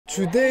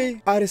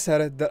Today, I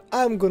decided that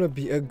I'm gonna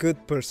be a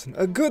good person,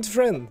 a good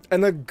friend,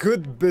 and a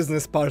good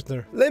business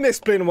partner. Let me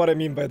explain what I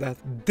mean by that.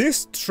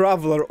 This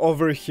traveler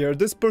over here,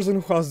 this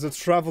person who has the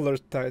traveler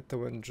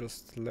title and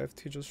just left,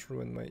 he just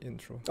ruined my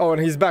intro. Oh,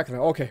 and he's back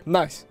now. Okay,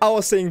 nice. I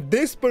was saying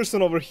this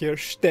person over here,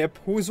 Shtep,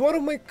 who is one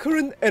of my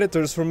current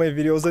editors for my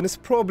videos and is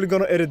probably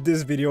gonna edit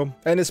this video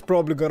and is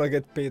probably gonna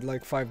get paid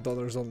like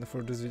 $5 only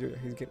for this video.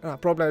 He's getting,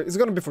 probably it's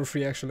gonna be for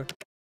free actually.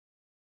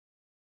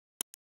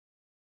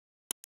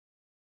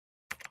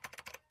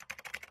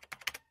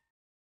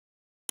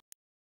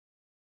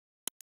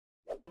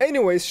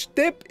 Anyways,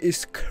 Shtep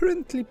is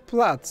currently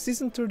plat,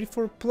 season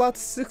 34 plat,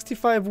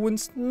 65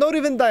 wins, not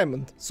even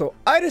diamond. So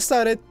I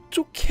decided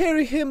to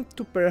carry him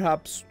to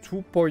perhaps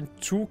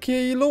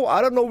 2.2k elo.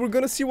 I don't know, we're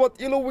gonna see what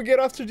elo we get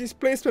after these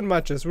placement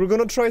matches. We're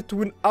gonna try to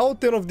win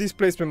out 10 of these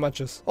placement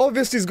matches.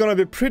 Obviously it's gonna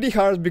be pretty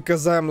hard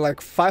because I'm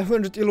like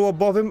 500 elo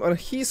above him and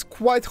he's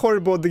quite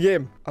horrible at the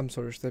game. I'm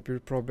sorry Shtep,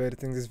 you're probably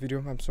editing this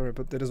video. I'm sorry,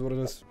 but that is what it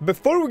is.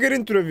 Before we get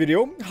into the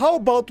video, how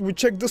about we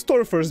check the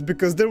store first,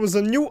 because there was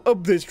a new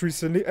update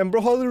recently and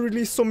Brawlhalla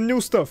released some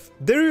new stuff.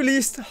 They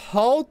released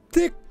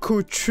Haute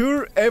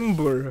Couture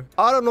Ember.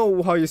 I don't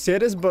know how you say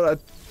this, but I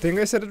think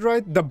I said it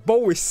right. The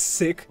bow is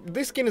sick.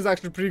 This skin is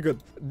actually pretty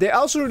good. They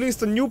also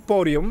released a new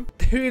podium.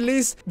 They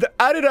released the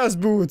Adidas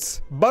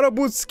boots. Bada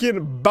boot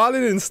skin,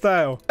 ballerina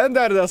style. And the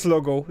Adidas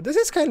logo. This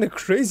is kind of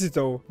crazy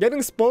though.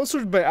 Getting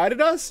sponsored by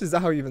Adidas? Is that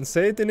how you even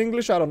say it in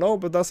English? I don't know,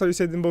 but that's how you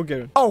say it in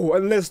Bulgarian. Oh,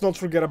 and let's not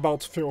forget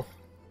about Phil.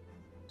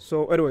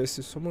 So anyways,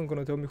 is someone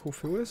gonna tell me who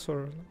Phil is,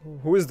 or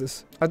who is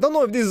this? I don't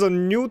know if this is a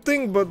new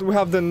thing, but we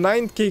have the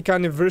 9th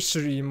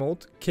anniversary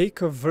emote.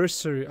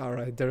 Cake-aversary.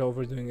 Alright, they're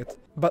overdoing it.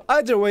 But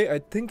either way, I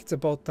think it's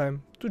about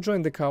time to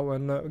join the cow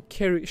and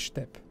carry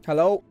Shtep.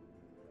 Hello?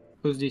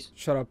 Who's this?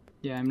 Shut up.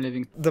 Yeah, I'm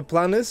leaving. The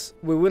plan is,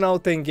 we win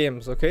out 10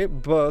 games, okay?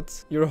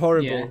 But you're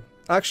horrible. Yeah.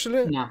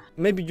 Actually, Nah.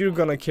 maybe you're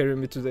gonna carry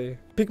me today.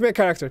 Pick me a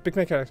character, pick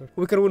me a character.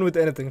 We can win with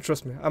anything,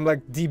 trust me. I'm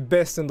like the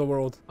best in the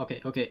world.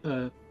 Okay,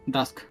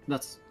 Dusk.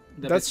 That's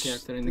the best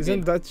character in the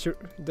game.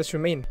 That's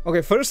your main?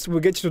 Okay, first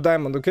we get you to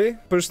diamond, okay?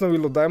 Personal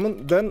elo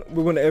diamond, then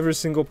we win every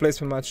single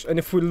placement match. And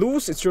if we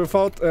lose, it's your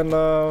fault and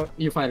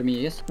You fire me,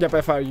 yes? Yep,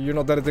 I fire you. You're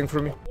not editing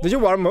for me. Did you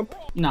warm up?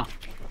 Nah.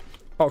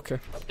 Okay.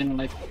 Can you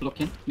like lock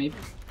in, maybe?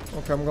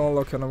 Okay, I'm gonna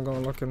lock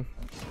in,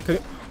 Can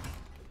you?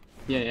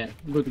 Yeah.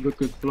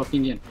 Good.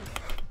 Locking in.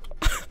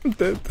 I'm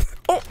dead.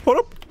 Oh, hold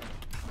up!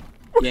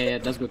 Yeah,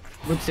 that's good.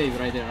 Good save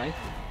right there, right?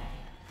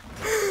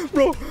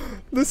 Bro,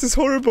 this is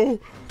horrible.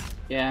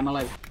 Yeah, I'm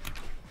alive.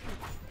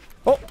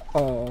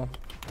 Oh.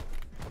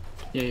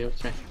 Yeah, you're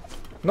trash.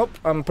 Nope,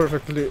 I'm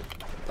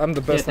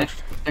the best. Yeah,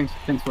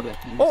 thanks for that.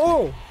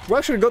 Oh, we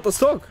actually got the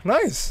stock.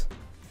 Nice.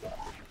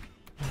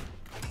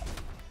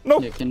 No.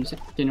 Yeah, can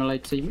you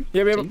like save me?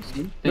 Yeah.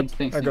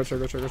 Thanks. I got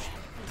you.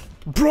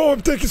 Bro,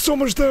 I'm taking so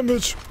much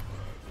damage.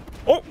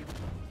 Oh.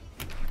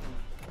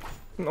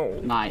 No.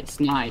 Nice,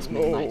 man. Nice.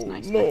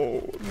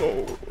 No.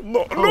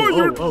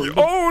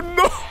 Oh,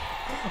 no.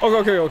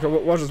 Okay.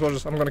 Watch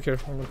this. I'm gonna carry.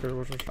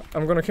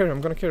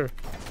 I'm gonna carry.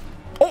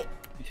 Oh.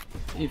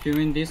 If you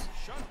win this,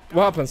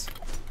 What happens?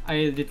 I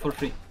did it for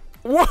free.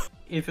 What?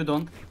 If you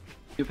don't,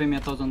 you pay me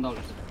 $1,000.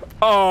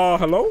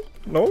 Hello?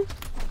 No?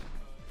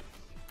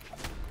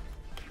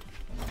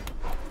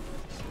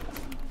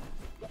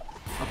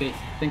 Okay,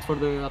 thanks for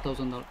the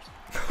 $1,000.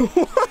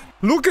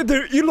 Look at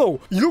their elo.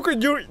 Look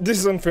at your. This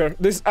is unfair.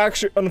 This is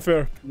actually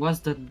unfair. What's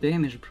the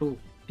damage, bro?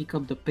 Pick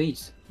up the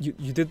pace.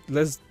 You did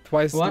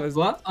twice less.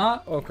 What?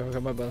 Okay,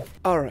 my bad.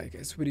 Alright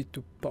guys, we need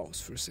to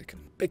pause for a second.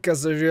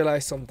 Because I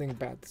realized something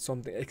bad.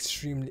 Something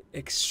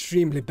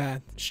extremely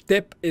bad.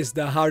 Shtep is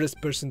the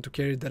hardest person to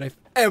carry that I've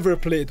ever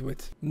played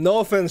with. No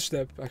offense,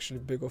 Shtep.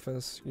 Actually, big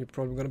offense. You're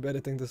probably gonna be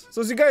editing this.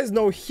 So as you guys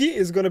know, he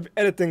is gonna be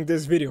editing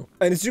this video.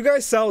 And as you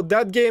guys saw,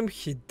 that game,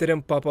 he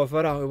didn't pop off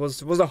at all. It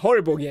was a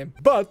horrible game.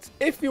 But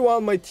if you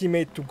want my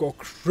teammate to go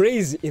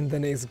crazy in the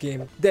next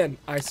game, then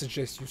I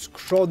suggest you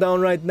scroll down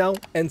right now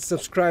and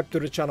subscribe to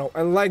the channel.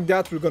 And like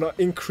that, we're gonna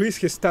increase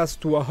his stats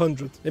to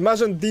 100.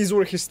 Imagine these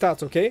were his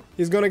stats, okay?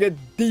 He's gonna get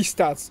these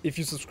stats if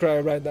you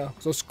subscribe right now.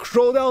 So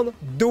scroll down,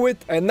 do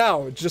it, and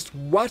now just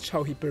watch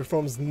how he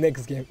performs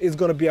next game. It's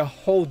gonna be a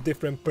whole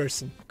different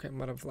person. Okay, I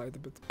might have lied a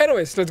bit.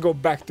 Anyways, let's go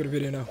back to the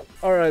video now.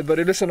 Alright,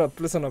 buddy, listen up.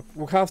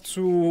 We have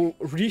to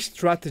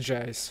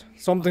re-strategize.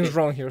 Something's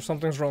wrong here.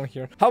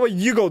 How about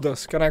you go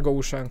Dusk? Can I go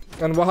Wushang?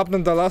 And what happened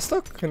in the last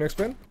stock? Can you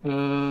explain?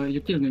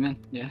 You killed me, man.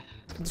 Yeah.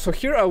 So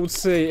here I would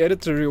say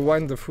editor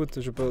rewind the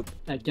footage, but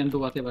I can do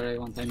whatever I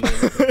want.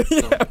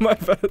 yeah, my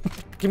bad.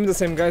 Give me the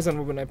same guys and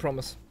we win, I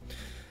promise.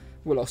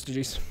 We lost,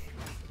 GG's.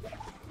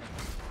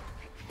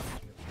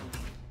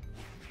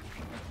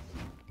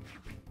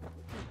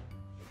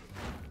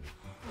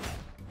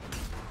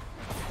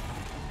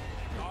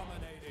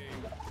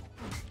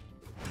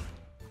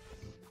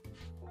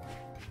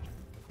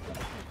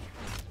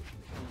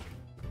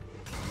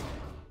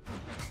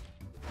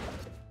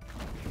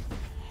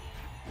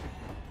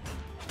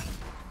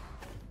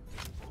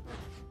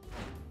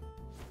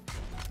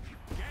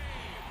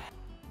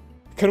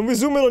 Can we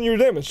zoom in on your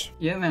damage?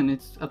 Yeah, man,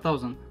 it's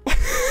 1,000.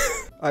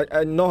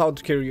 I know how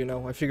to carry you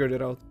now. I figured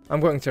it out. I'm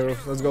going Taro.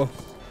 Let's go.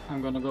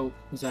 I'm gonna go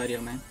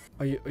Zarya, man.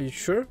 Are you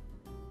sure?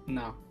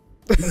 No.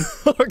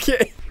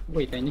 Okay.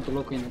 Wait, I need to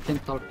lock in. I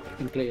can't talk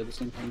and play at the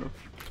same time, bro.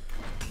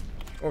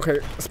 Okay,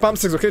 spam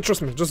 6, okay?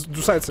 Trust me. Just do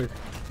side 6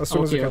 as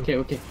soon as you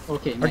can.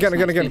 Okay. Nice,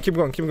 Again. Keep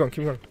going.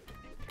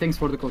 Thanks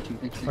for the coaching.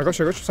 Thanks. I got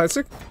you. Side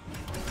 6?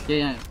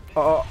 Yeah.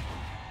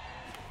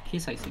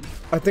 He's icing.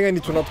 I think I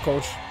need to not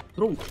coach.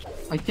 Bro,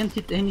 I can't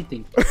hit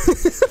anything.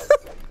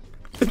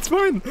 It's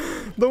fine.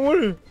 Don't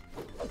worry.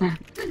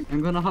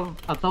 I'm gonna have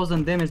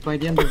 1,000 damage by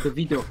the end of the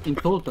video in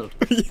total.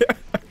 Yeah.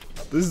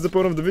 This is the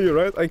point of the video,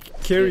 right? I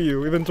carry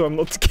you even though I'm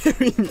not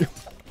carrying you.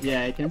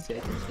 Yeah, I can see.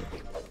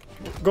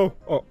 Go.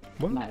 Oh,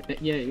 what? Nah,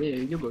 yeah,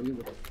 you go.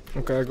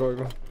 Okay, I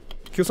go.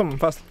 Kill someone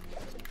fast.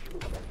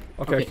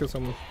 Okay, kill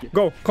someone.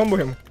 Go, combo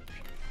him.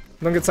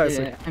 Don't get side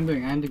sick. Yeah, I'm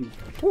doing.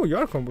 Oh, you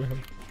are combo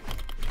him.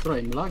 Bro,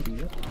 I'm lagging,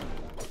 yeah.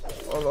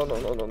 Oh,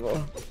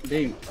 no.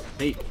 Damn.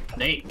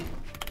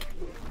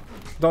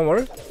 Don't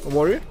worry.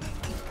 Worry.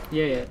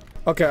 Yeah.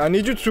 Okay, I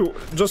need you to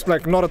just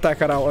like not attack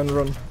her now and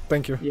run.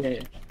 Thank you.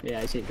 Yeah,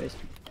 I see, guys.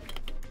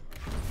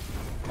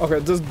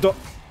 Okay, just don't.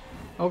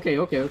 Okay.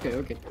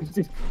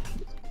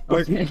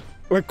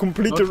 Like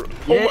complete okay.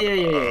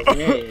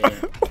 Yeah.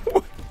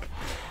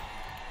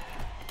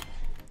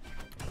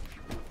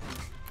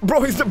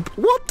 Bro, he's the.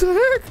 What the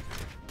heck?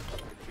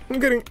 I'm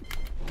getting.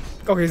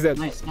 Okay, he's dead.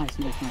 Nice.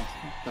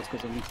 That's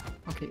good on me.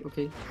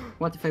 Okay.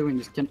 What if I win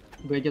this? Do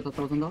I get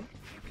 $1,000?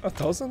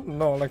 1,000?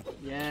 No, like.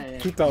 Yeah.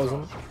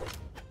 2,000.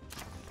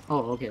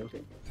 Oh, okay.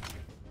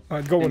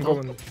 Alright, go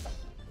in.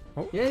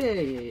 Oh.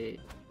 Yeah.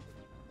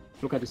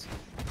 Look at this.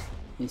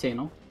 Insane,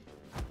 no?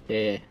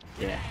 Yeah.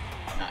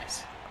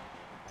 Nice.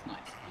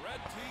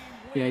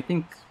 Yeah, I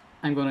think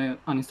I'm gonna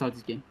uninstall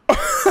this game.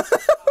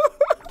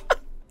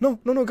 No,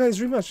 guys,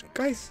 rematch.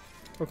 Guys.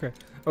 Okay.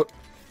 Oh.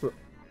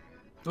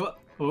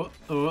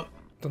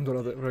 Don't do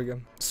that ever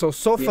again. So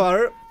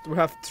far, we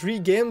have 3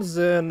 games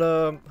and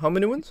how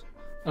many wins?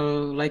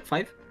 Like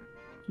 5?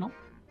 No?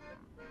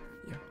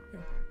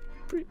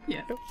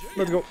 Yeah.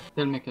 Let's go.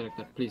 Tell me a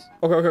character, please.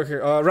 Okay.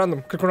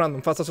 Random. Click on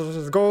random.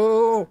 Fast.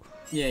 Go.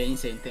 Yeah,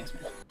 insane. Thanks,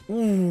 man.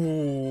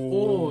 Ooh.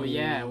 Oh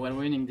yeah, we're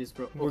winning this,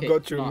 bro. We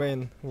got you,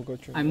 man.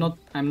 I'm not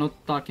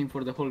talking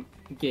for the whole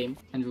game,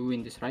 and we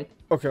win this, right?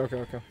 Okay.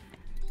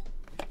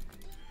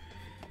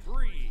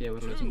 Yeah, we're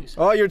losing this.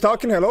 Oh, you're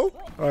talking? Hello?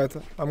 Alright,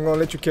 I'm gonna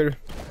let you carry.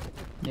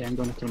 Yeah, I'm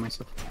gonna kill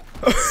myself.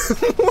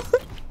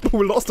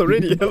 We lost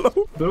already.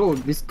 Hello? Bro,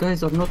 these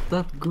guys are not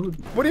that good.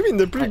 What do you mean?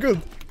 They're pretty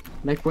good.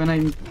 Like when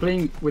I'm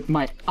playing with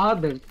my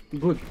other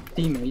good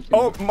teammate.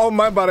 Oh,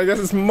 my bad. I guess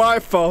it's my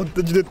fault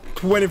that you did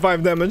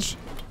 25 damage.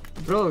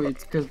 Bro,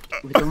 it's because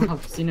we don't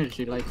have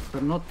synergy. Like,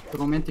 we're not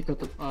romantic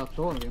at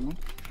all, you know?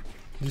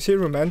 Did you say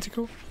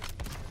romantical?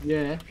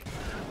 Yeah.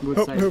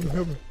 Good side.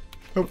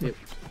 Help me.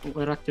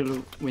 We're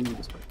actually winning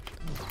this fight.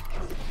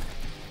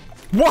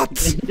 What?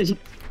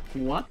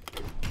 What?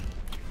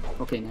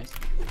 Okay, nice.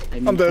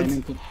 I'm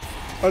dead.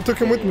 I took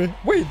him with me.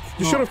 Wait,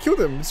 you should have killed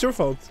him. It's your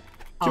fault.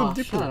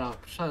 Shut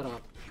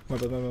up. My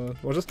bad.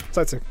 What is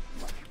side sick?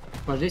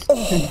 What is this?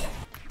 Oh.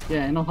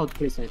 Yeah, I know how to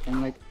play side.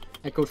 I'm like,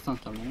 I coach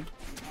Sandstorm, you know?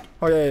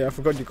 Oh yeah, I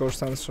forgot you coach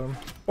Sandstorm.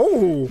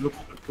 Oh! Look,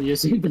 you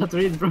see that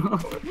read, bro?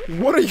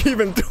 What are you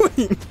even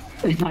doing?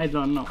 I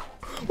don't know.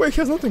 Wait,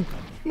 he has nothing.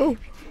 No.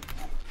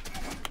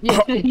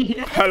 Yeah.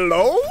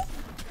 Hello?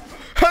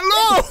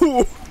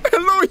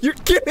 Hello, you're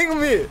kidding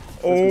me!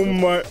 Oh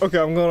my. Okay,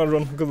 I'm gonna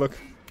run. Good luck.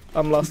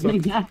 I'm last up.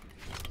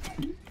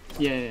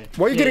 Yeah.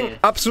 Why are you getting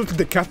absolutely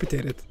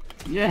decapitated?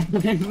 Yeah.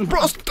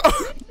 Bro, stop!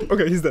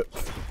 Okay, he's dead.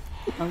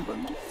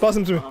 Pass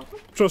him to me.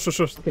 Trust.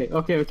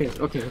 Okay.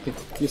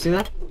 You see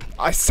that?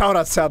 I saw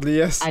that, sadly,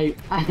 yes. I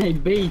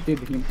baited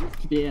him.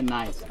 Yeah,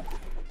 nice.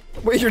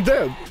 Wait, you're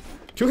dead.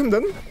 Kill him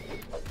then?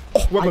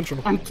 Oh, weapon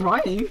control. I'm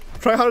trying.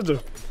 Try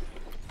harder.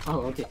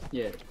 Oh, okay.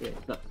 Yeah.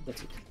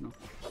 That's it. No.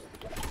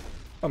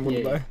 I'm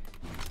gonna die.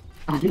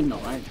 I know,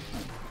 right?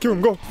 Kill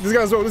him, go. This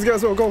guy as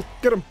well, go.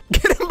 Get him,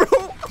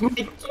 bro.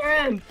 I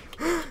can't.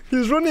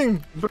 He's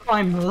running. Bro,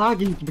 I'm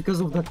lagging because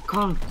of that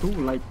car too,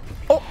 like.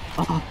 Oh.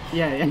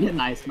 Yeah,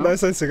 nice. No?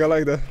 Nice, I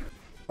like that.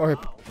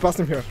 Okay, pass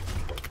him here.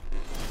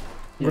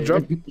 Good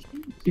job.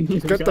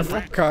 Get the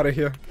fuck out of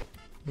here.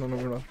 No,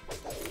 we're not.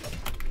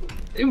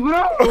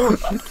 Bro!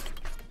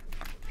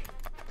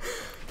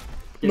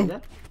 No.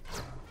 That?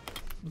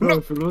 Bro,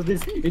 if you lose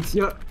this, it's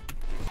your...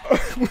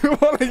 We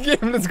won a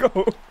game, let's go.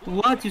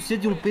 What? You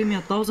said you'll pay me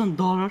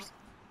 $1,000?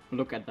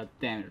 Look at that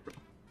damage, bro.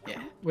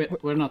 Yeah,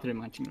 we're not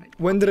rematching, right?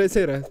 When did I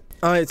say that?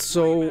 Alright,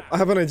 so I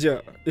have an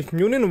idea. If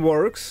Munin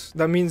works,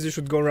 that means you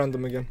should go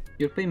random again.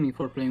 You're paying me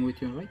for playing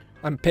with you, right?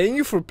 I'm paying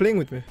you for playing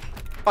with me.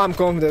 I'm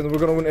confident we're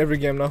gonna win every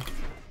game now.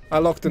 I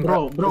locked in.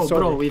 Bro,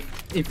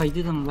 if I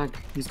didn't lag,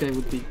 this guy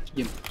would be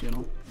gimped, you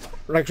know?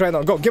 Like right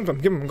now, go, gimp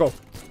him, go.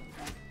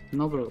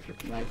 No, bro,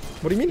 like...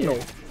 What do you mean, no?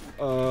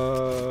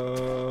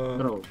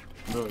 Bro,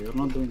 you're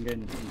not doing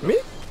anything. Bro. Me?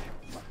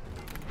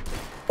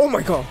 Oh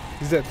my god,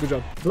 he's dead, good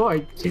job. Bro, I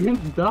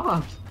can't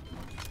dodge.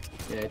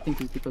 Yeah, I think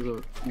it's because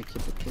of my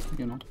kid,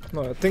 you know?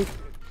 No, I think...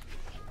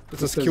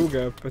 It's a skill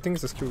gap. I think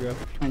it's a skill gap.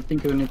 I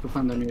think you need to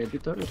find a new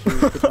editor. If you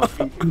keep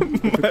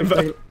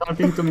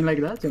talking to me like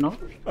that, you know?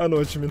 I know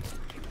what you mean.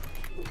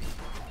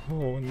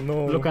 Oh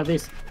no. Look at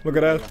this. Look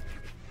at that.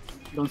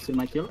 Don't see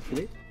my kill,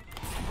 please.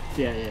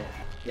 Yeah.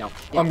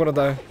 I'm gonna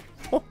die.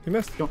 Oh, he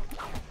missed. Go.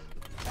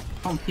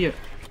 Come here.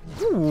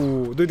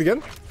 Ooh, do it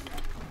again.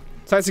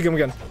 Side him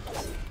again.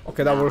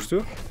 Okay, that works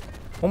too.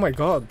 Oh my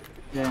god.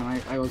 Yeah,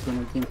 I was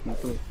gonna gimp him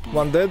too.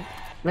 One dead.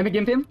 Let me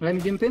gimp him.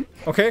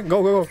 Okay,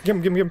 go.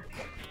 Gimp.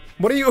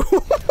 What are you?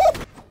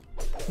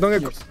 Don't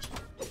get.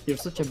 You're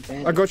such a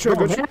bad. I got you.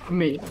 Help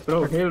me,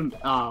 bro. Help me.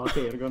 Ah,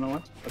 okay. You're gonna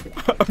watch. Okay.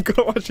 I'm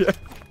gonna watch it.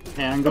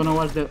 Yeah, I'm gonna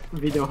watch the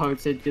video how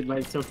it's edited by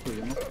itself too.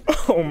 You know.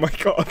 Oh my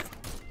god.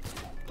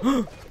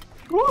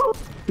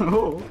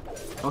 Oh.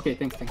 Okay,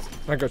 thanks.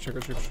 I got you.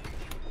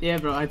 Yeah,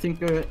 bro. I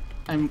think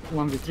I'm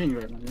 1v3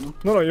 right now. You know.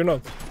 No, you're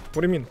not.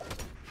 What do you mean?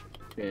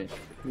 Yeah.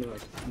 You're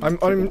right.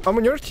 I'm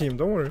on your team.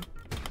 Don't worry.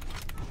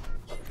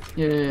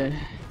 Yeah.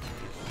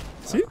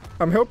 See,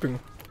 I'm helping.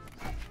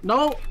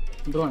 No.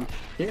 Don't.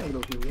 Yeah, I'll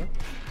go here. Yeah.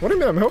 What do you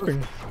mean I'm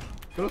helping?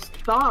 Bro,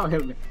 stop.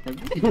 Help me.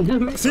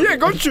 See, I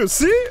got you.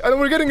 See, and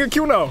we're getting a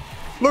kill now.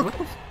 Look.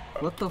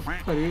 What the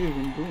fuck are you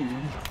even doing,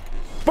 man?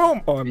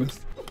 Boom. Oh, I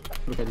missed.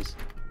 Look at this.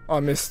 Oh, I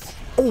missed.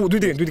 Oh, do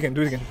it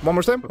again. One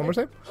more time.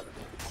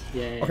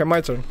 Yeah. Okay,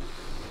 my turn.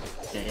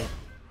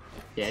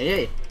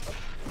 Yeah.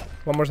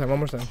 One more time.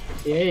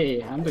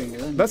 Yeah, I'm doing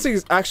it. That thing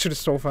is actually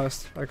so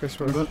fast. Like I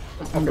swear.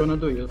 I'm gonna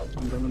do it.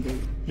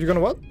 You gonna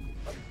what?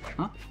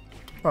 Huh?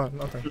 Oh,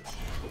 nothing.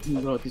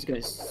 Bro, this guy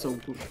is so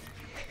good.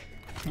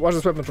 Watch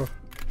this weapon throw.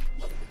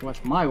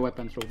 Watch my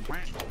weapon throw.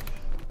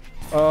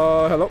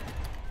 Hello.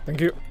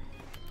 Thank you.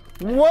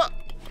 What?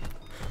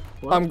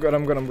 What? I'm good.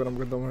 Don't worry. I'm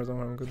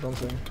good. Don't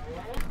say.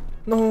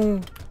 No.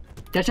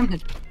 Catch him.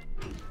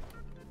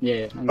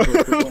 Yeah, I'm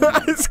good.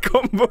 Nice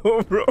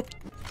combo, bro.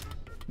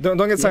 Don't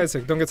get side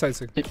sick. Can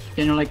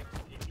you like?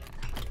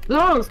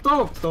 No,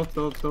 stop.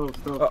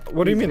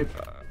 What do you mean?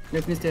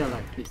 Let me stay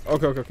alive, please.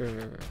 Okay.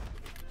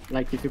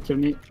 Like if you kill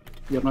me,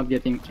 you're not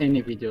getting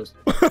any videos.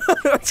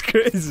 That's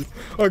crazy.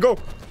 Oh, go.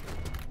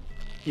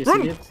 You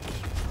Run. see it?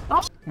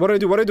 Oh. What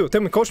do I do?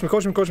 Tell me. Coach me.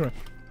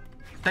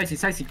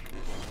 Sicey.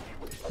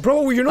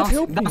 Bro, you're not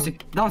helping.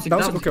 Down sick.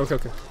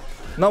 Okay.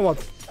 Now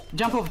what?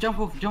 Jump off.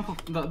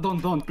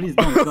 Don't, please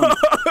don't.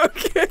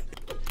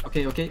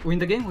 Okay. Win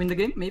the game,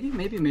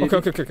 maybe.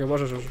 Okay.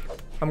 Watch.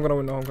 I'm gonna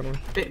win now.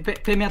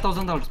 Pay me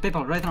 $1,000.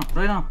 PayPal right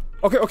now.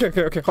 Okay.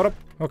 Hold up.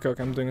 Okay.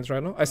 I'm doing it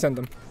right now. I send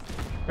them.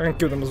 I can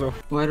kill them as well.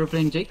 Why are you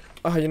playing Jake?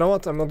 You know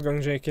what? I'm not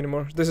going Jake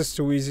anymore. This is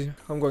too easy.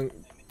 I'm going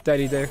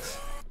Daddy Dex.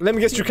 Let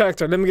me guess your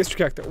character.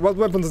 What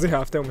weapon does he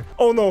have? Tell me.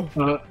 Oh no.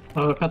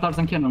 Katars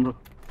and cannon, bro.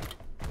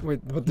 Wait,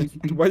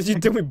 why did you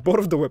tell me both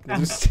of the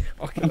weapons?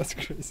 Okay, that's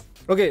crazy.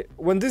 Okay,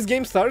 when this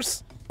game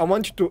starts, I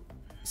want you to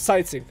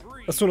sightsee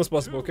as soon as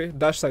possible, okay?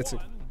 Dash sightsee.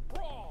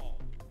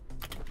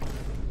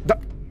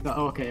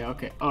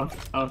 Okay.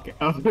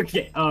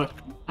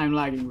 I'm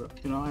lagging, bro.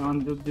 You know, I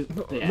want to do this.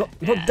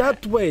 Not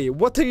that way.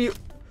 What are you...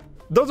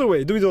 The other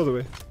way. Do it the other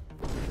way.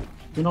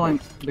 You know I'm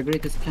the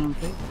greatest cannon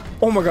player?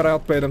 Oh my god, I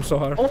outplayed them so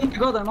hard. Oh my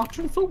god, I'm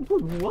actually so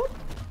good. What?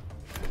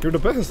 You're the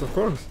best, of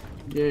course.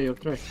 Yeah, you're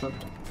trash, but...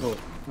 Oh,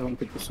 I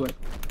wanted to sweat.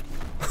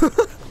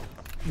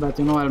 But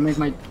you know, I'll make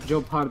my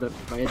job harder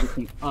by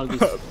editing all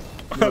this.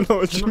 I know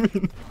what you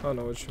mean. I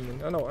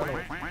know.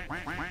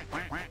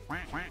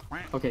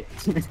 Okay.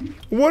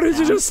 What did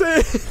you just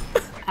say?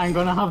 I'm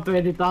gonna have to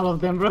edit all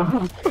of them,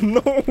 bro.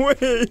 No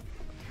way.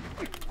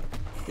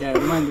 Yeah,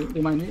 remind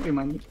me.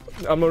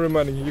 I'm not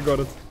reminding you, you got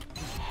it.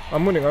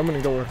 I'm winning,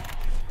 don't worry.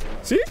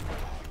 See?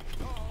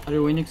 Are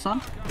you winning,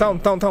 son? Down.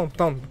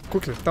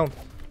 Quickly, down.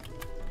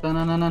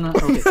 No.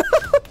 Okay.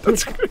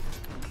 That's great.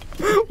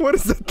 What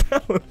is that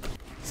down?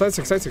 Side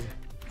sick.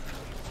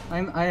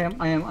 I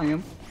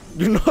am.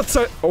 You're not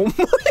side. Oh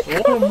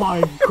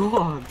my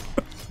god.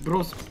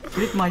 Bro,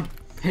 split my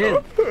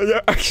head.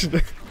 Yeah,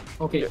 actually.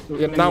 Okay.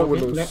 Yeah, now we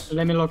lose.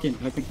 Let me lock in.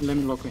 Let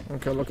me lock in.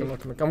 Okay, lock in.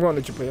 I'm gonna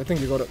let you play. I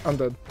think you got it. I'm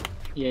dead.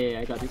 Yeah,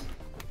 I got this.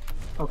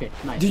 Okay,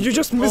 nice. Did you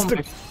just miss the...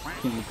 my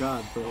fucking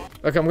god, bro.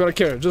 Okay, I'm gonna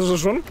care.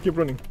 Just run. Keep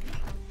running.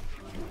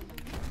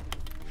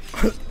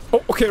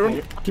 Oh, okay,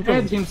 run. Keep running.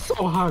 I hit him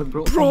so hard,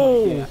 bro.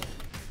 Bro! Yeah.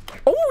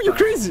 Oh, you're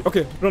crazy.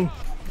 Okay, run.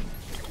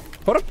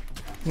 Hold up.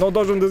 No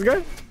dodge on this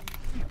guy.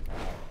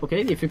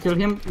 Okay, if you kill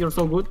him, you're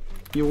so good.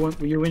 You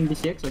win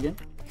BCX again.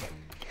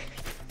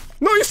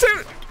 No, you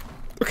said...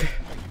 Okay.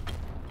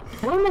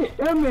 Help me.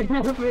 Oh,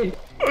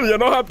 yeah,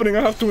 not happening.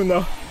 I have to win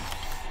now.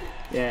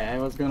 Yeah, I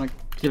was gonna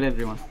kill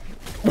everyone.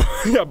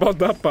 Yeah, about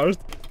that part.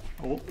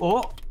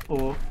 Oh.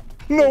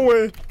 No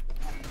way.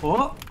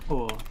 Oh.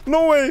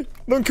 No way.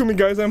 Don't kill me,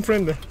 guys. I'm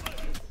friendly.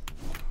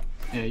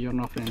 Yeah, you're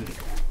not friendly.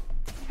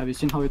 Have you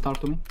seen how you talk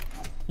to me?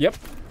 Yep.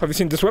 Have you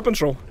seen this weapon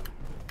throw?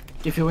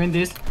 If you win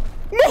this,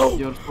 no!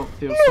 You're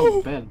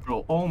so bad,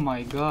 bro. Oh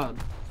my god.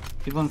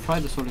 Even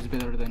Fridasaur is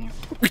better than you.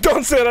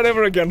 Don't say that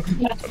ever again.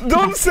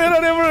 Don't say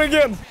that ever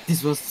again.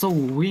 This was so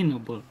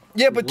winnable.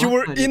 Yeah, but you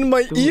were in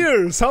my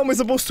ears. How am I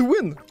supposed to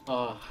win?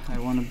 I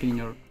wanna be in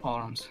your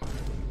arms.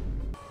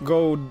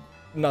 Go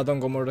Nah, don't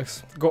go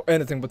Mordex. Go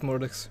anything but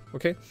Mordex,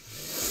 okay?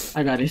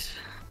 I got it.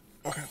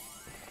 Okay.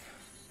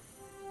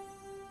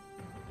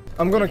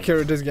 I'm gonna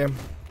carry this game.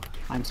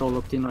 I'm so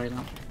locked in right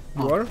now.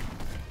 You are?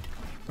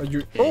 Are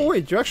you? Oh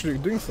wait, you're actually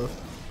doing stuff.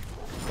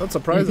 That's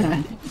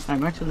surprising.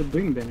 I'm actually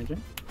doing damage.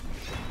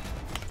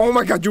 Oh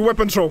my god, you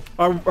weapon throw!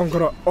 I'm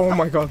gonna. Oh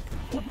my god.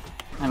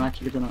 I'm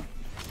actually gonna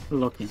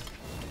lock in.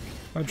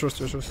 I trust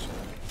you, I trust you.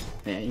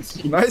 Yeah,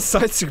 it's Nice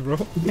side stick, bro.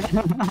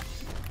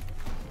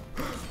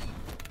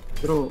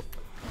 Bro.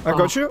 I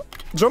got you.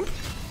 Jump.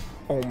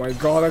 Oh my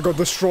god, I got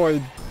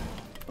destroyed.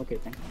 Okay,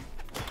 thank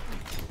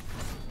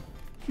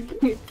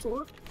you.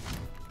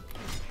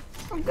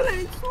 I'm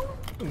gonna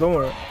Don't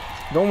worry.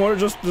 Don't worry,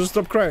 just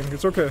stop crying.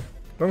 It's okay.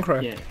 Don't cry.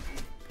 Yeah.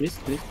 Please.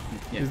 Yeah.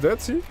 He's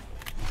dead, see?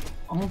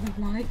 Oh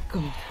my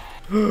god.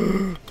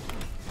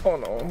 Oh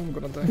no, I'm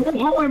gonna die.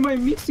 How am I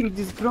missing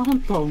these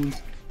ground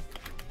pounds?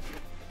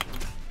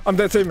 I'm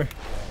dead, save me.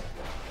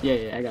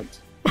 Yeah, I got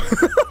it.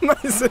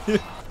 Nice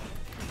save.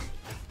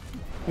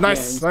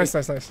 Nice,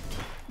 Yeah, nice.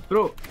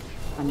 Bro,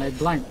 I'm like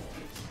blind.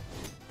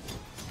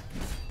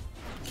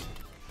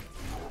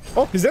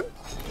 Oh, he's dead?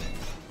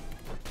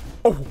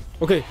 Oh,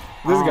 okay.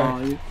 This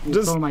guy. You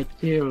Just- stole my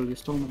kill, you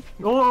stole my...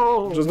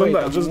 Oh! Just don't wait,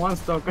 die, I'm just- one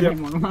stock, yeah.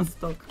 I'm on one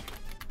stock.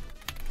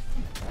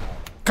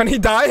 Can he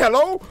die?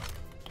 Hello?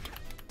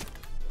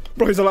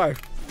 Bro, he's alive.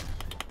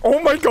 Oh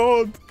my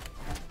god.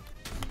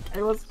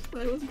 I was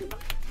gonna...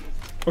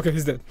 Okay,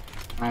 he's dead.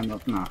 I'm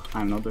not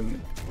doing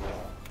it.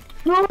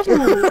 No!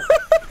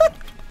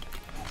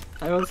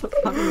 I was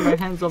having my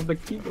hands off the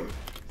keyboard.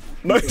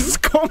 Nice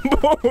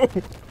combo.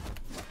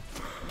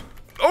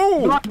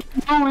 Oh!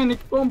 How many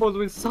combos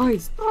with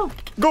size? Stop!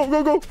 Go!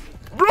 Bro!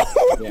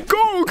 Yeah.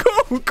 Go!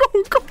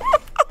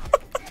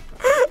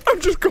 I'm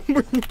just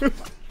comboing you.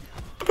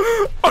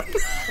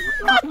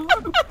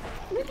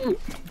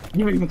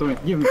 Give him to me,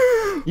 give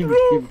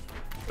him.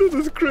 This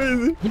is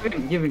crazy.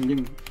 Give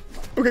him.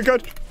 Okay,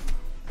 catch.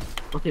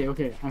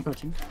 Okay, I'm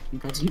catching.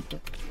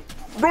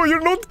 Bro,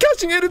 you're not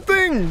catching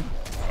anything!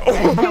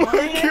 Oh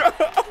my god!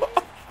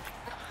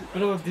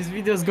 Bro, this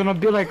video is gonna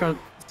be like a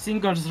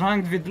singles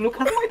ranked with look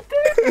at my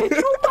damage!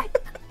 Oh my...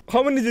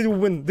 How many did you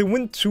win? They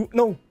win 2?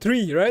 No,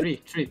 3, right?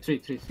 Three.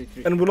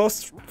 And we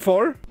lost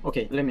 4?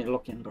 Okay, let me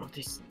lock in, bro.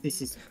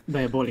 This is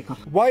diabolical.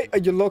 Why are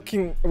you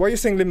locking? Why are you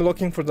saying let me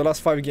locking for the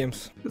last 5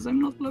 games? Because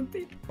I'm not locked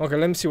in. Okay,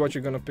 let me see what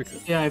you're gonna pick.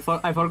 Yeah, I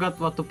forgot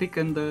what to pick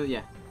and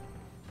yeah.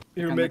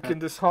 You're Kinda making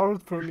bad. this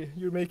hard for me.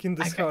 You're making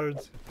this I- hard.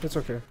 It's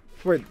okay.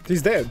 Wait,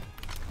 he's dead.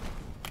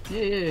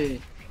 Yeah.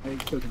 I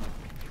killed him.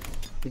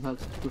 He has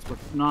 2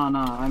 stocks. No,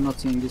 I'm not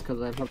seeing this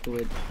because I have to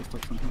wait 2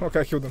 stocks on him. Okay,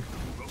 I killed him.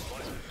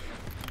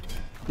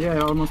 Yeah, I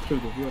almost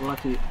killed you. You're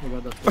lucky I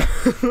got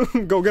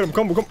that. Go get him,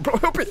 combo. Bro,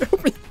 help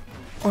me.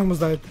 I almost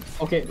died.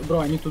 Okay, bro,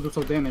 I need to do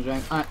some damage.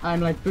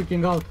 I'm like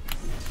freaking out.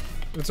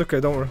 It's okay,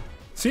 don't worry.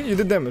 See, you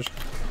did damage.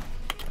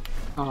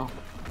 Oh.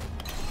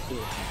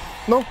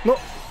 No.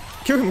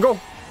 Kill him, go.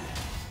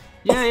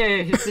 Yeah,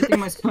 he's hitting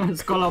my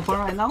skull upper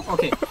right now.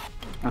 Okay.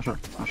 Sure.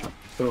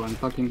 Bro, I'm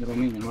talking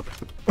Romanian. What the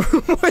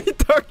fuck? Why are you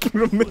talking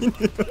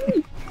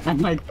Romanian? I'm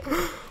like...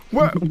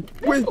 What?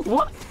 Wait.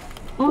 What?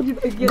 How did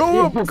I get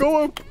Go this?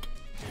 up.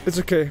 It's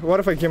okay. What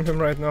if I game him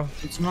right now?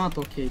 It's not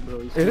okay,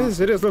 bro. It is.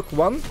 Look,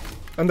 1.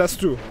 And that's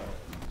 2.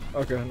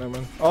 Okay, never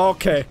mind.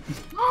 Okay.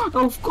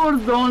 Of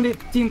course, the only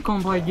team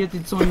combo I get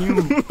it's on you.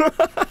 Look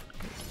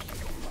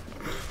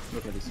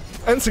at this.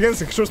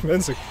 Ensig, trust me,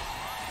 Ensig.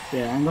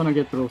 Yeah, I'm gonna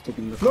get roasted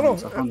in the No.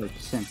 comments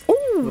 100%.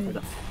 Ooh. Look at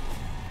that.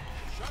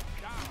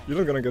 You're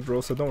not gonna get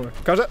roasted, don't worry.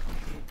 Catch it.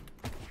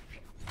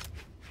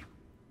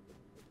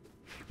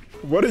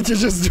 What did you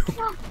just do?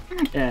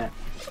 Yeah.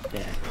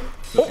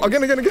 Oh,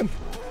 again.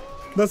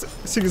 That's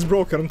Sig is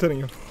broken, I'm telling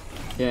you.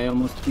 Yeah, I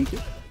almost think it.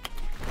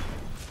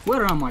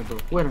 Where am I, bro?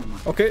 Where am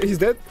I? Okay, he's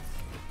dead.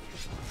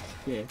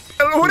 Yeah.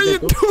 What are you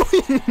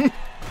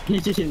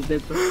He's dead, doing? He's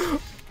dead, bro.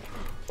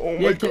 Oh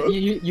my Yeah, god.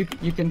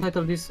 you can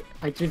title this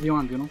I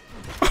 3v1, you know?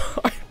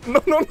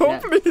 No, Yeah.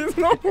 please,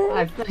 no.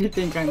 I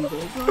think I'm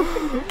dead.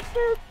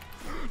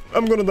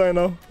 I'm gonna die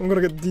now. I'm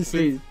gonna get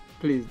DC.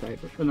 Please die,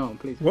 bro. No,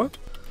 please. What?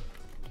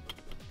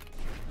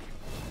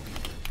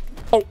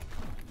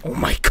 Oh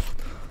my god.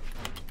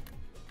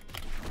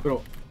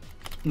 Bro.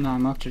 No,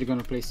 I'm actually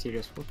gonna play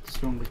serious.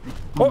 What's wrong with me?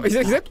 Oh, he's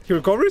dead. He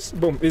recovers.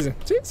 Boom, easy.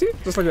 See,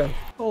 just like that.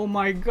 Oh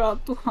my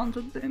god,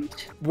 200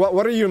 damage.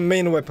 What are your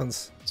main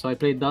weapons? So I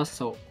played Dust,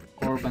 so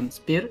Orb and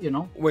Spear, you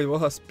know? Wait,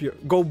 what has spear?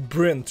 Go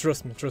Bryn,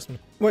 trust me.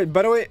 Wait,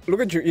 by the way, look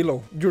at your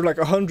elo. You're like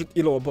 100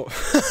 elo above.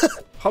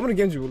 How many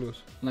games you will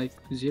lose? Like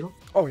 0?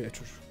 Oh yeah,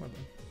 true. My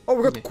bad. Oh,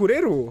 we got Okay.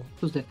 Curero.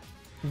 Who's that?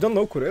 You don't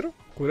know Curero?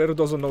 Curero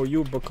doesn't know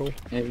you, bucko.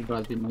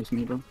 Everybody knows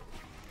me, bro.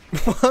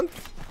 What?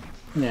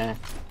 Yeah.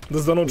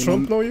 Does Donald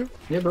Trump know you?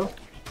 Yeah, bro.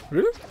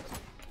 Really?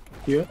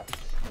 Yeah.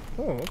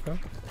 Oh, okay.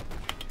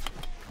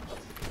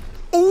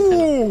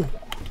 Ooh!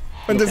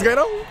 And this guy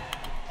now?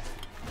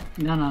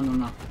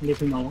 No. Leave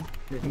him alone.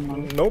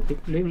 Nope.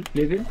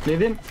 Leave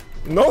him.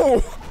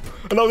 No!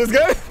 And now this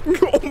guy?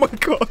 Oh my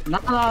god!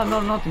 No,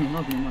 not me.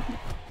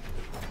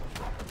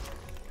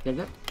 Get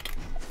that?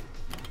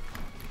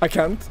 I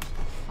can't.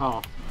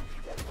 Oh.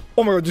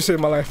 Oh my god, you saved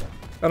my life.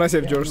 And I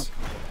saved yours.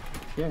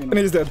 Yeah, I know. And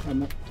he's dead.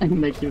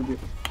 And they killed you.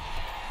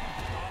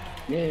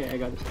 Yeah, I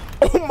got it.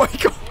 Oh my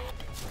god.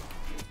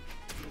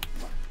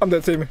 I'm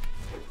dead, save me.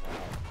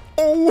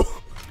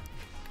 Oh!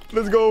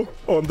 Let's go.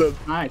 Oh, I'm dead.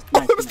 Nice, Oh,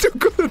 nice. I'm still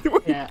good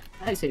anyway. Yeah,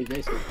 I saved.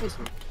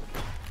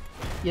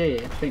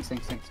 Yeah. Thanks.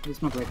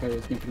 It's not like I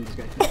was thinking this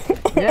guy.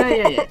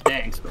 Yeah.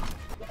 Thanks, bro.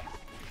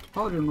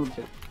 How do you move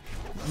it?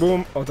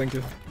 Boom. Oh, thank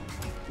you.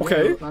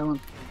 Okay. Yeah, I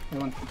want to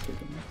kill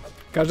him.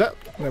 Catch that?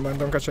 Never mind,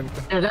 don't catch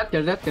anything.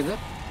 Get that.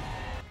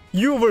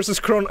 You versus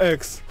Kron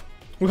X.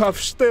 We have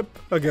Shtep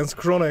against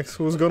Kron X.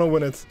 Who's gonna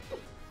win it?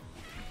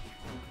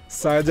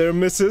 Cider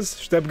misses.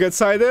 Shtep gets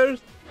cider.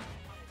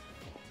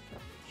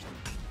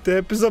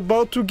 Shtep is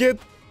about to get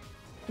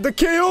the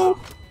KO.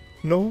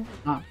 No.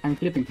 Ah, I'm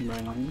clipping him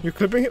right now. You're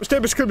clipping him?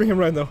 Shtep is clipping him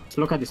right now.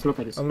 Look at this.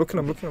 I'm looking.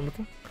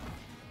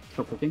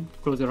 Stop looking.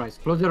 Close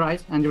your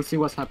eyes, and you'll see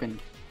what's happening.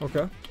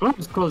 Okay.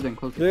 Close them.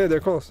 Yeah, they're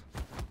close.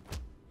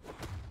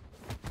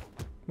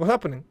 What's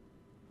happening?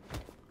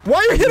 Why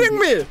are you hitting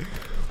me?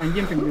 I'm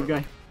gimping this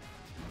guy.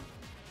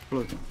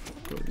 Close him.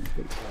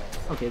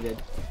 Okay,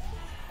 dead.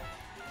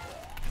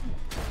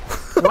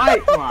 Why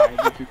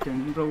did you kill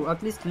me, bro?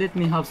 At least let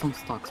me have some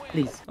stocks,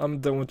 please. I'm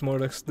done with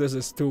Mordex. This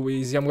is too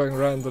easy. I'm going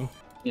random.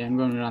 Yeah, I'm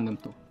going random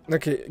too.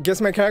 Okay,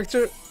 guess my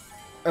character,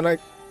 and I...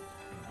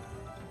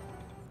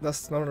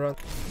 That's not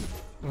random.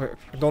 Okay,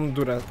 don't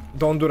do that.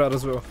 Don't do that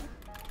as well.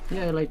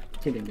 Yeah, I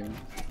like killing them.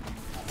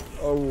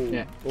 Oh.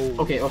 Yeah.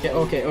 Oh.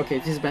 Okay.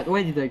 This is bad.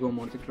 Why did I go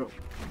Mordex, bro?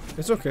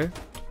 It's okay.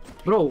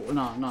 Bro,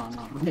 no.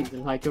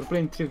 Like you're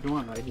playing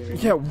 3-1 right here.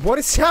 Yeah, what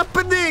is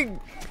happening?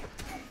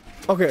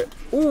 Okay.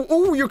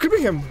 Ooh, you're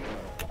clipping him.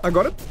 I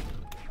got it.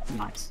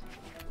 Nice.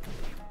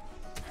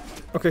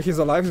 Okay, he's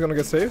alive. He's gonna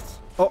get saved.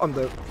 Oh, I'm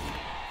dead.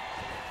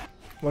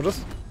 What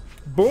just?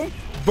 Boom.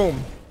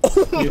 Boom.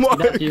 Oh my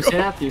god. You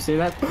see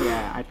that?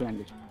 Yeah, I planned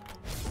it.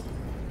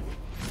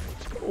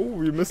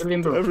 Oh, you missed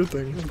Bro.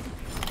 everything.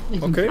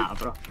 Okay. Nah,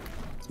 bro.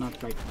 It's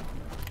not like...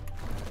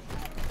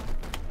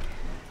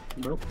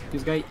 Bro,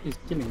 this guy is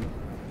killing me.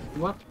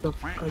 What the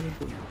fuck are you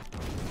doing?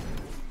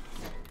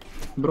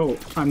 Bro,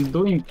 I'm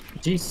doing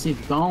GC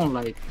down,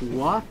 like,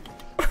 what?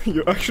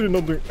 You're actually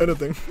not doing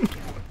anything.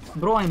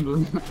 Bro, I'm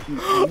doing...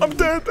 I'm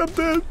dead,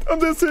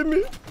 save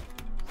me.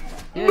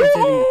 Yeah, No! I'm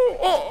saving you.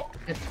 Oh!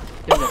 Get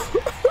that.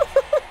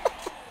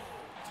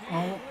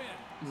 Oh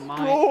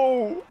my...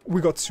 Oh!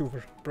 We got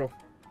super, bro.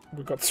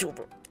 We got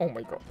super. Oh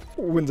my god.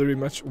 Win the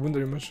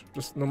rematch.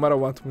 Just no matter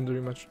what, win the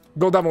rematch.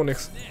 Go Damo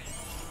next.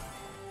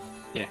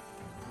 Yeah.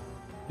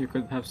 You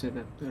could have said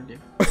that earlier.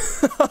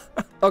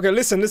 Okay,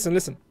 listen.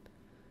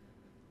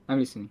 I'm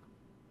listening.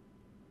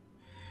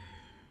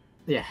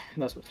 Yeah,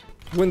 that's what.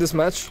 Win this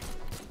match.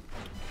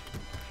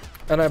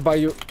 And I buy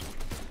you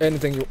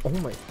anything you... Oh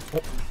my...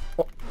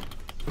 Oh.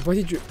 Why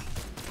did you...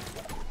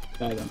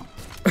 I don't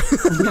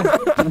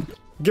know.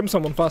 Give him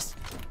someone fast.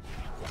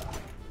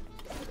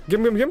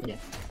 Give him. Yeah.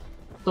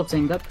 Stop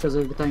saying that because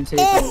every time say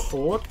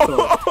oh.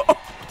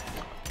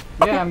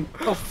 Yeah,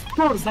 of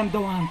course I'm the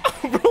one.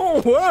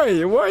 Bro,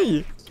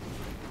 why?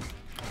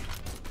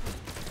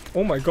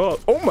 Oh my god.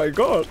 Oh my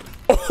god.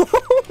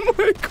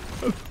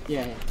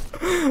 Yeah.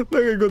 That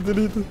guy got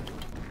deleted.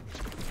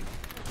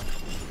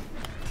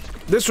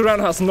 This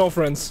round has no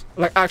friends.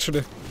 Like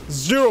actually,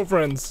 0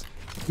 friends.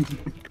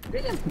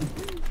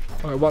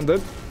 Alright, one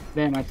dead.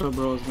 Damn, I thought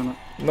bro was gonna...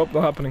 Nope,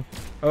 not happening.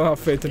 I don't have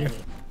faith in you.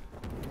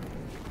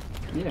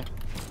 Yeah.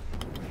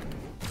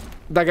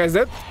 That guy's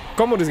dead?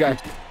 Come on, this guy.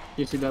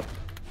 You see that?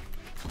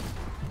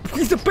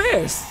 He's the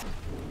best!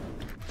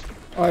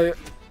 I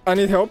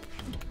need help.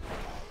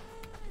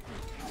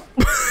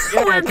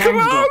 Yeah,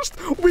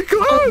 We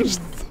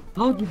clashed!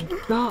 How did you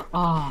die?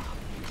 Ah.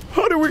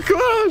 How did we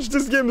clash?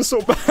 This game is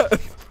so bad.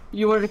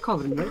 You were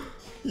recovering, right?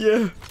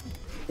 Yeah.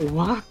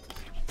 What?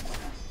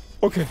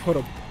 Okay, hold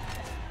up.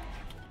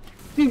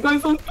 This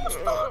guy's on 2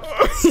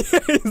 stars! Yeah,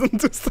 he's on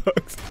 2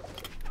 stars.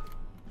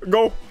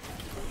 Go!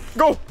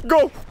 No!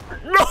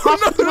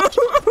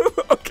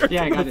 Okay.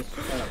 Yeah, I got it.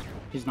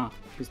 He's not.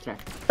 He's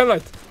trapped.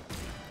 Light.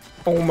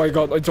 Oh my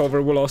god, it's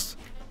over. We lost.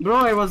 Bro,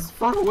 I was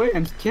far away.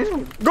 I'm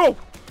scared. Go!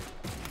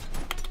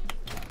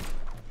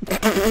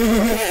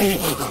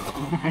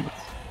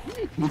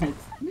 Nice.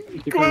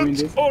 You can win Clutch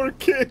this. or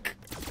kick.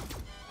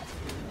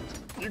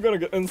 You're gonna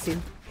get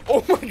insane.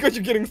 Oh my god,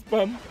 you're getting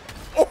spam.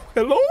 Oh,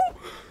 hello?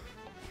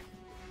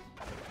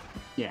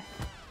 Yeah.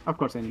 Of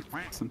course I need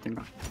something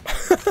else.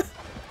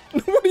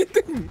 What do you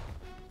think?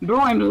 Bro,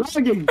 I'm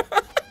lagging.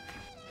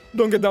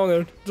 Don't get down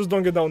there. Just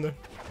don't get down there.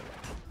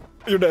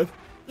 You're dead.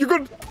 You're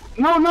good.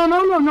 No. No!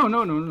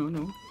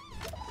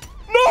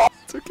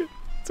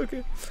 It's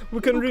okay. We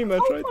can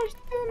rematch, right?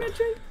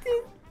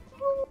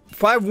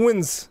 5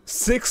 wins,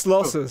 6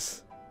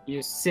 losses.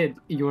 You said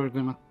you were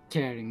gonna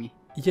carry me.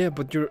 Yeah,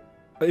 but you're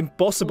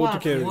impossible to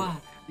carry. What?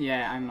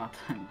 Yeah, I'm not.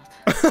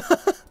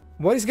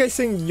 What is guy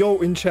saying yo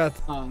in chat?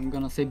 I'm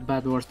gonna say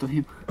bad words to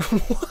him.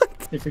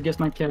 What? If you guess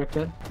my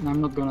character,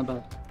 I'm not gonna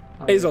die.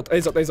 Azot.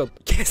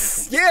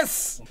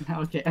 Yes!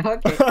 Okay.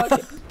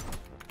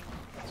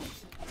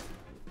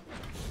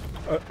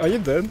 Are you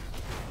dead?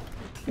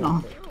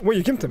 No. Wait,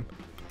 you killed him.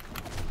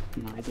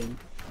 No, I didn't.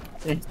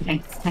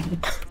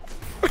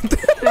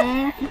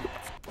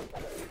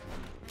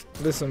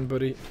 Listen,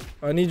 buddy.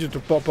 I need you to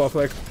pop off,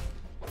 like,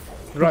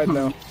 right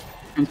now.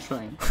 I'm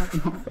trying.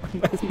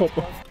 Nice pop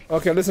off.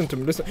 Okay, listen to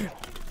me, listen.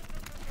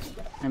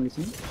 I'm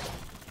listening.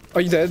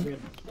 Are you dead?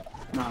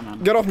 No.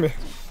 Get off me.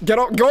 Get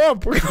up, go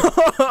up! Go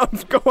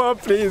up! Go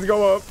up, please,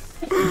 go up.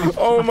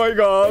 Oh my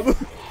god.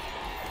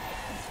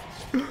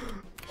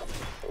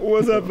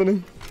 What's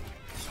happening?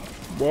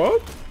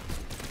 What?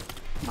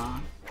 Nah.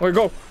 Okay,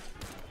 go.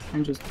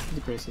 I'm just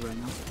depressed right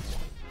now.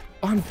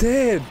 I'm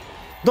dead.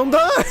 Don't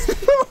die.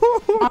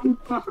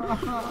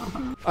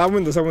 I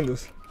win this.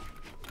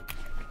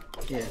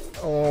 Yeah.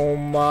 Oh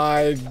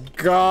my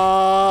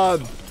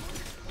god.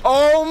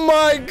 Oh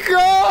my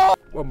god.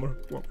 One more.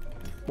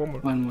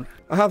 One more.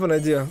 I have an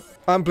idea.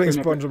 I'm playing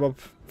SpongeBob.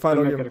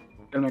 Final game.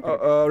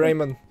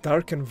 Raymond.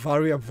 Dark and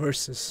Varia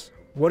versus.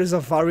 What is a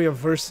Varia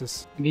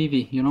versus?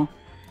 Vivi, you know?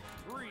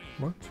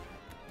 What?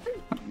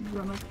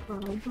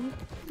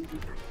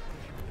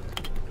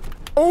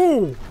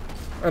 Oh!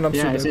 And I'm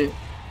so I dead. see.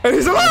 And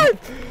he's alive!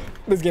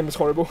 This game is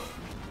horrible.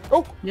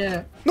 Oh!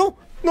 Yeah. No!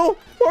 No!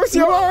 How is he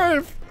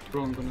alive?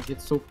 Bro, I'm gonna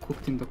get so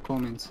cooked in the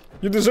comments.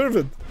 You deserve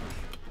it.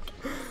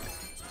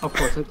 Of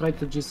course, I tried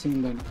to GC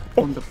and then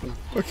on the plan.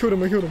 I killed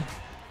him.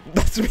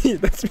 That's me.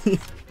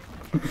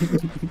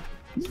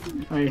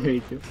 I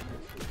hate you.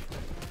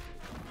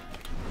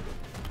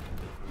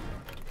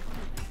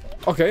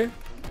 Okay.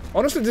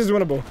 Honestly, this is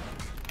winnable.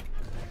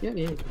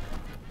 Yeah.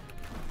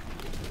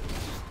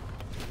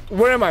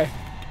 Where am I?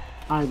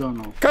 I don't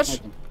know.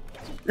 Catch!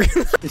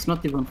 It's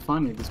not even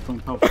funny at this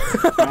point how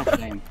bad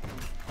I am.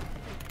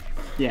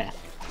 Yeah.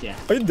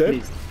 Are you dead?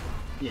 Please.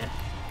 Yeah.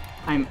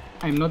 I'm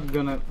not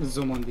gonna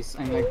zoom on this.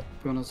 I'm like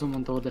gonna zoom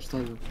on the other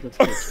side of the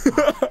stage.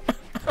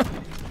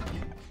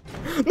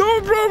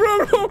 No,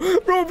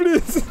 bro,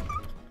 please.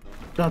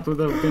 That would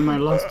have been my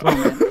last round,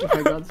 man, if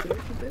I got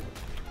selected.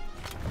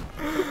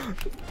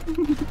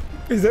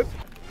 Is it?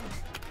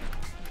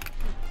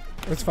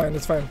 It's fine.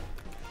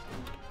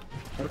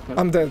 Okay.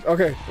 I'm dead.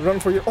 Okay, run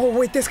for you. Oh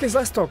wait, this guy's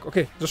last talk.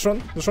 Okay, just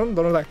run,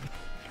 don't attack.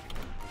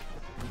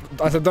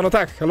 I said don't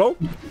attack. Hello?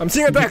 I'm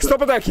seeing attack.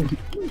 Stop attacking.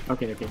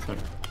 Okay, sorry.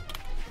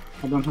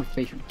 I don't have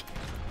patience.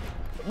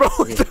 Bro,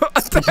 Okay. stop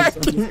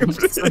attacking,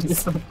 please.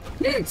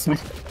 Sorry.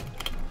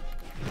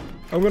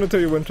 I'm gonna tell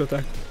you when to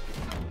attack.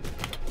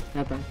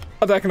 Okay.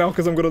 Attack now,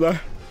 because I'm gonna die.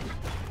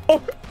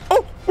 Oh,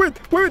 wait,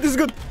 this is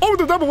good. Oh,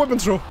 the double weapon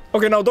throw.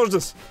 Okay, now dodge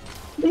this.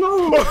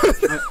 No!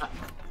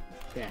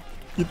 Yeah.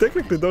 You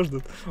technically dodged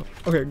it.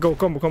 Okay, go,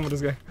 combo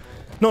this guy.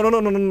 No.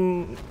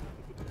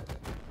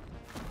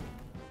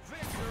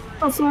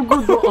 That's so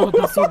good, bro. Oh,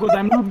 that's so good.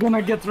 I'm not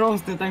gonna get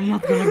roasted. I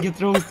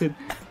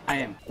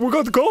am. We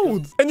got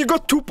gold! And you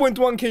got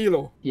 2.1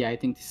 kilo. Yeah, I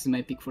think this is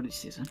my pick for this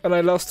season. And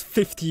I lost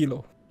 50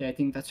 kilo. Yeah, I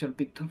think that's your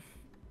pick too.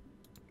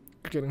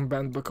 Getting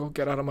banned, Bucko.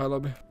 Get out of my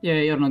lobby. Yeah,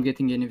 you're not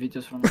getting any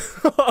videos from me.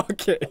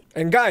 Okay.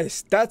 And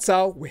guys, that's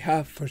all we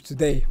have for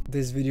today.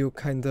 This video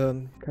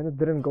kinda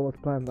didn't go as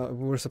planned.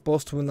 We were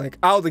supposed to win like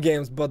all the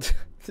games, but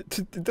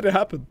it didn't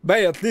happen. But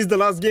hey, at least the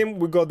last game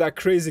we got that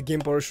crazy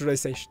game, or should I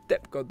say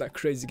Shtep got that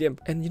crazy game.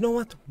 And you know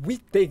what? We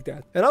take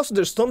that. And also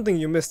there's something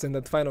you missed in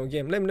that final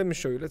game. Let me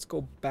show you. Let's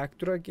go back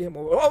to that game.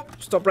 Oh,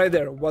 stop right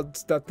there.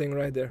 What's that thing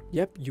right there?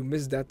 Yep, you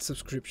missed that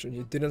subscription.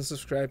 You didn't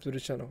subscribe to the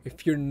channel.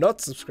 If you're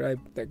not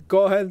subscribed, then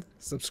go ahead,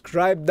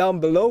 subscribe down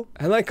below.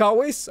 And like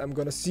always, I'm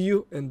gonna see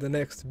you in the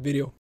next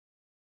video.